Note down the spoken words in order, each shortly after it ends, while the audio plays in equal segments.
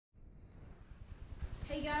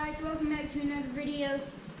Hey guys, welcome back to another video.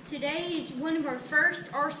 Today is one of our first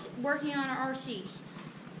working on our RCs.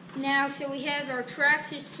 Now, so we have our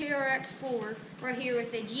Traxxas TRX4 right here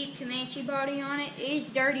with the Jeep Comanche body on it. It is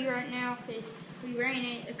dirty right now because we ran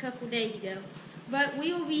it a couple days ago. But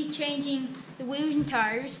we will be changing the wheels and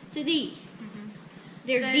tires to these.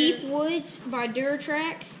 They're Deep Woods by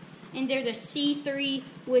Duratrax, and they're the C3,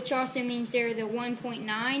 which also means they're the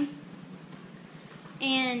 1.9.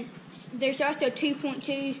 And there's also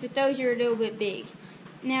 2.2s, but those are a little bit big.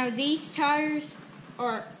 Now these tires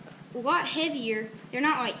are a lot heavier. They're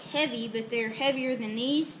not like heavy, but they're heavier than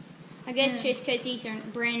these. I guess just because these are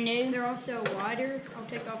brand new. They're also wider. I'll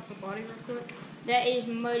take off the body real quick. That is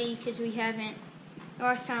muddy because we haven't.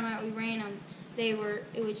 Last time out we ran them, it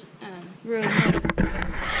was really muddy.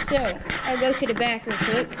 So I'll go to the back real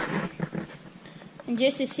quick, and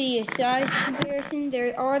just to see a size comparison,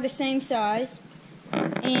 they are the same size.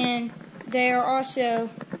 And they are also,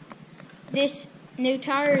 this new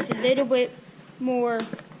tire is a little bit more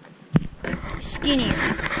skinnier.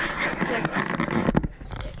 Check this.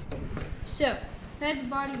 So, I had the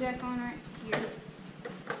body back on right here.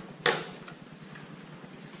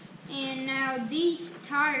 And now these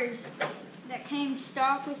tires that came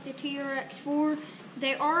stock with the TRX4,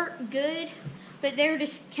 they are good, but they're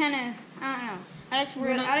just kind of, I don't know. I just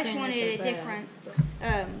wanted a different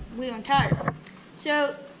wheel and tire.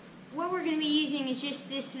 So, what we're going to be using is just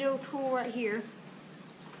this little tool right here.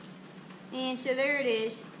 And so there it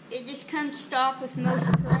is. It just comes stock with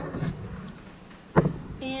most trucks.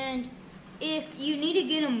 And if you need to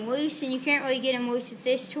get them loose, and you can't really get them loose with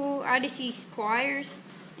this tool, I just use pliers,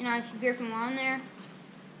 and I just grip them on there.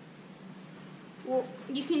 Well,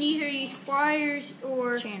 you can either use pliers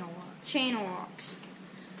or channel locks.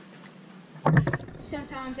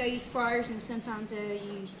 Sometimes I use pliers and sometimes I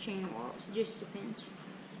use channel locks. It just depends.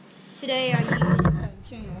 Today I use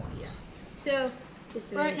channel locks. Yeah. So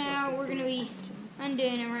right now we're going to be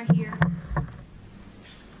undoing them right here.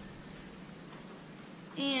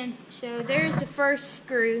 And so there's the first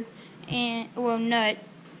screw, and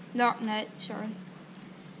lock nut, sorry.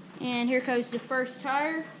 And here goes the first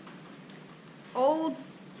tire, old.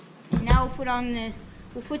 And now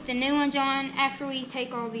we'll put the new ones on after we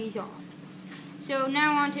take all these off. So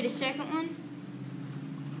now on to the second one.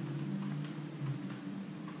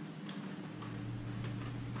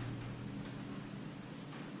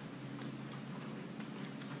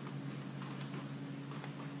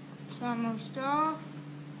 It's almost off.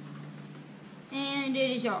 And it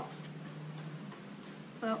is off.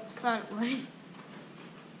 Well, I thought it was.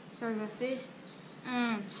 Sorry about this.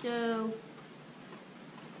 So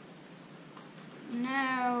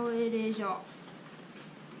now it is off.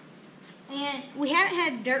 And we haven't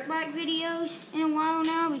had dirt bike videos in a while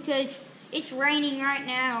now because it's raining right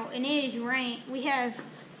now, and it is rain. We have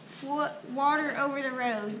water over the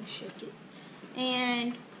road. Shake it.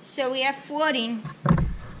 And so we have flooding.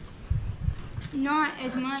 Not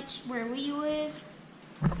as much where we live,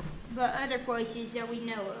 but other places that we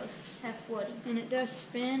know of have flooding. And it does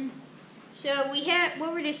spin. So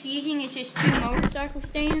what we're just using is just 2 motorcycle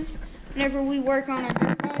stands. Whenever we work on our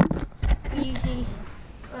dirt bikes, we use these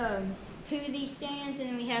 2 of these stands, and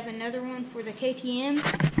then we have another one for the KTM,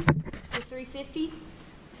 the 350.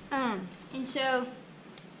 And so,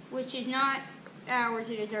 which is not ours,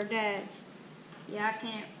 it is our dad's. Yeah,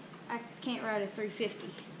 I can't ride a 350,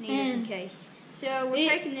 neither in case. So we're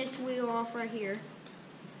taking this wheel off right here.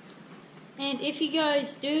 And if you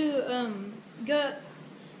guys do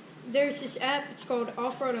there's this app. It's called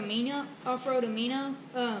Off-Road Amino.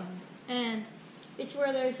 And it's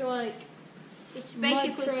where there's like. It's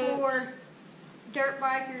basically for dirt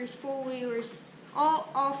bikers, four-wheelers, all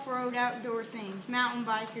off-road outdoor things, mountain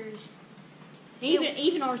bikers.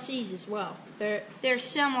 Even RCs as well. There's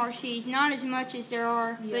some RCs, not as much as there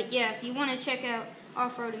are, but yeah, if you want to check out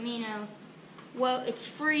Off-Road Amino, well, it's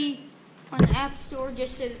free on the App Store,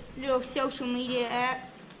 just a little social media app.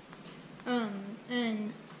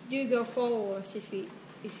 And do go follow us if you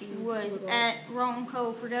would like. At Wrong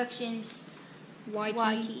Cole Productions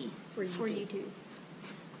YT for YouTube.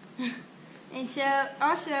 And so,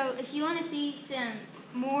 also, if you want to see some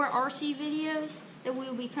more RC videos that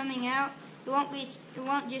will be coming out, it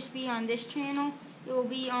won't just be on this channel. It will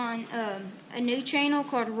be on a new channel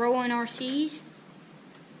called Rollin' RCs.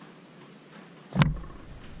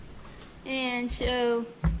 And so,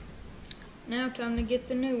 now time to get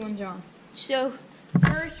the new ones on. So,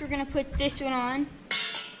 first we're going to put this one on.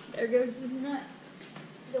 There goes the nut.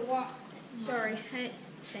 Sorry,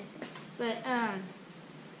 but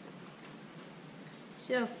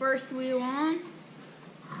so first wheel on,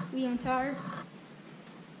 wheel and tire.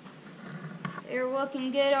 they're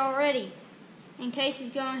looking good already. And Casey's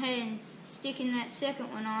going ahead and sticking that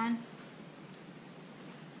second one on,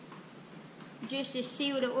 just to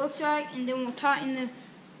see what it looks like, and then we'll tighten the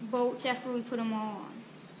bolts after we put them all on.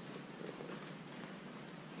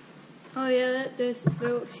 Oh yeah, that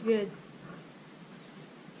looks good.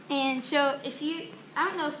 And so I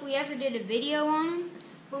don't know if we ever did a video on them,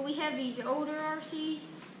 but we have these older RCs.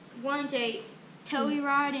 One's a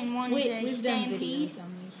Telluride and one is a Stampede.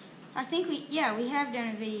 On these. I think we have done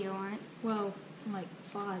a video on it. Well, like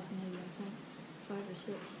 5 maybe, I think. 5 or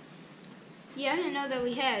 6. Yeah, I didn't know that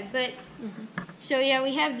we had, but so yeah,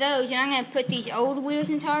 we have those, and I'm gonna put these old wheels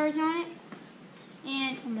and tires on it,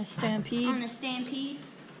 and On the Stampede. on the Stampede.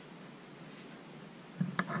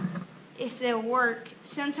 If they'll work,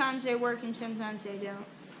 sometimes they work and sometimes they don't,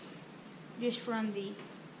 just from the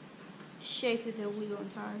shape of the wheel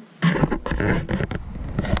and tire.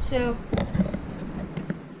 So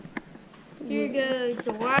here goes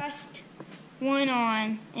the last one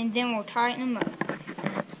on, and then we'll tighten them up.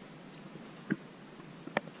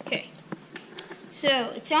 Okay,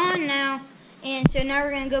 so it's on now, and so now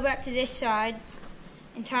we're going to go back to this side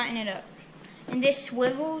and tighten it up. And this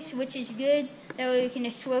swivels, which is good, that way we can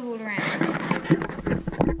just swivel it around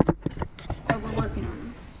while we're working on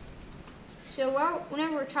them. So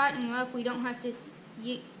whenever we're tightening them up, we don't have to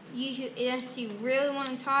use it. Unless you really want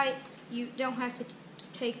them tight, you don't have to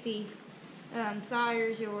take the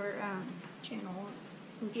pliers or Channel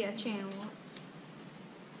lock. yeah, channel lock.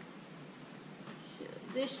 So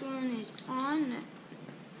this one is on,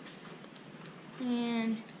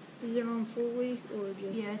 and Is it on fully or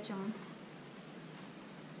just? yeah, it's on.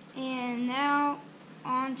 And now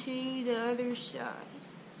onto the other side.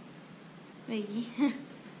 Maybe.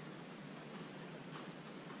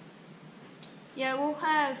 Yeah, we'll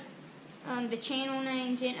have the channel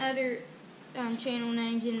names and other channel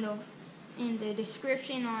names in the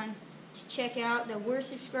description on to check out that we're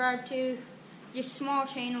subscribed to. Just small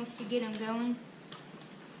channels to get them going.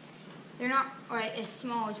 They're not like as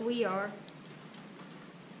small as we are,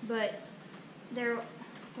 but they're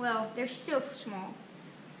still small.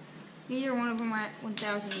 Neither one of them are at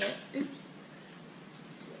 1,000 yet. Oops.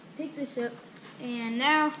 Pick this up, and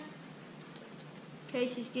now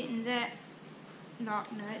Casey's getting that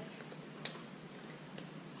lock nut.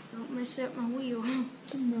 Don't mess up my wheel.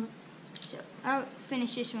 No. So I'll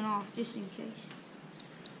finish this one off just in case.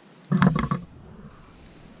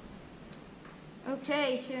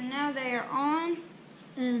 Okay, so now they are on,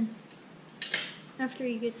 And after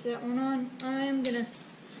he gets that one on, I'm gonna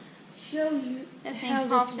show you that thing how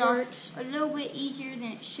pops this off works. a little bit easier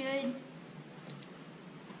than it should.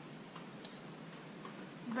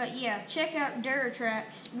 But yeah, check out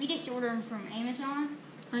duratrax. We just ordered them from Amazon.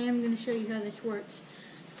 I am gonna show you how this works.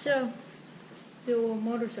 So, the little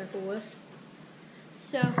motorcycle lift.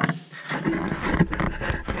 So it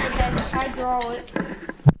has a hydraulic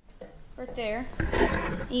right there.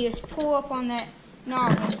 You just pull up on that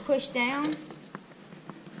knob and push down,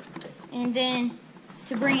 and then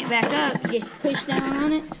to bring it back up, you just push down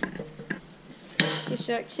on it, just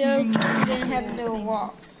like so, and then have a little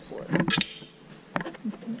walk for it.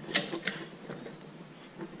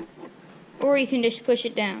 Or you can just push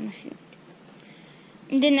it down if you want.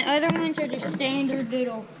 And then the other ones are just standard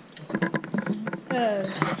little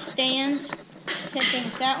stands. Same thing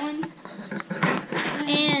with that one.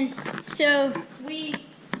 And so we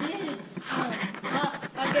did,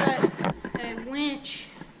 I got a winch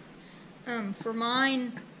for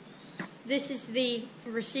mine. This is the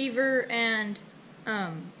receiver and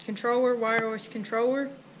controller, wireless controller.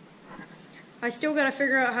 I still got to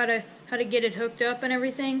figure out how to get it hooked up and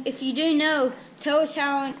everything. If you do know, tell us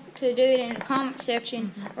how to do it in the comment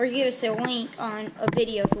section, or give us a link on a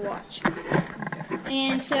video to watch.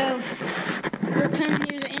 And so we're coming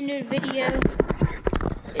near the end of the video.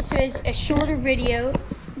 This is a shorter video,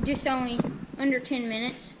 just only under 10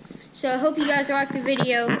 minutes. So I hope you guys like the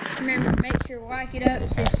video. Remember, make sure to like it up,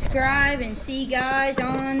 subscribe, and see you guys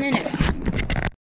on the next one.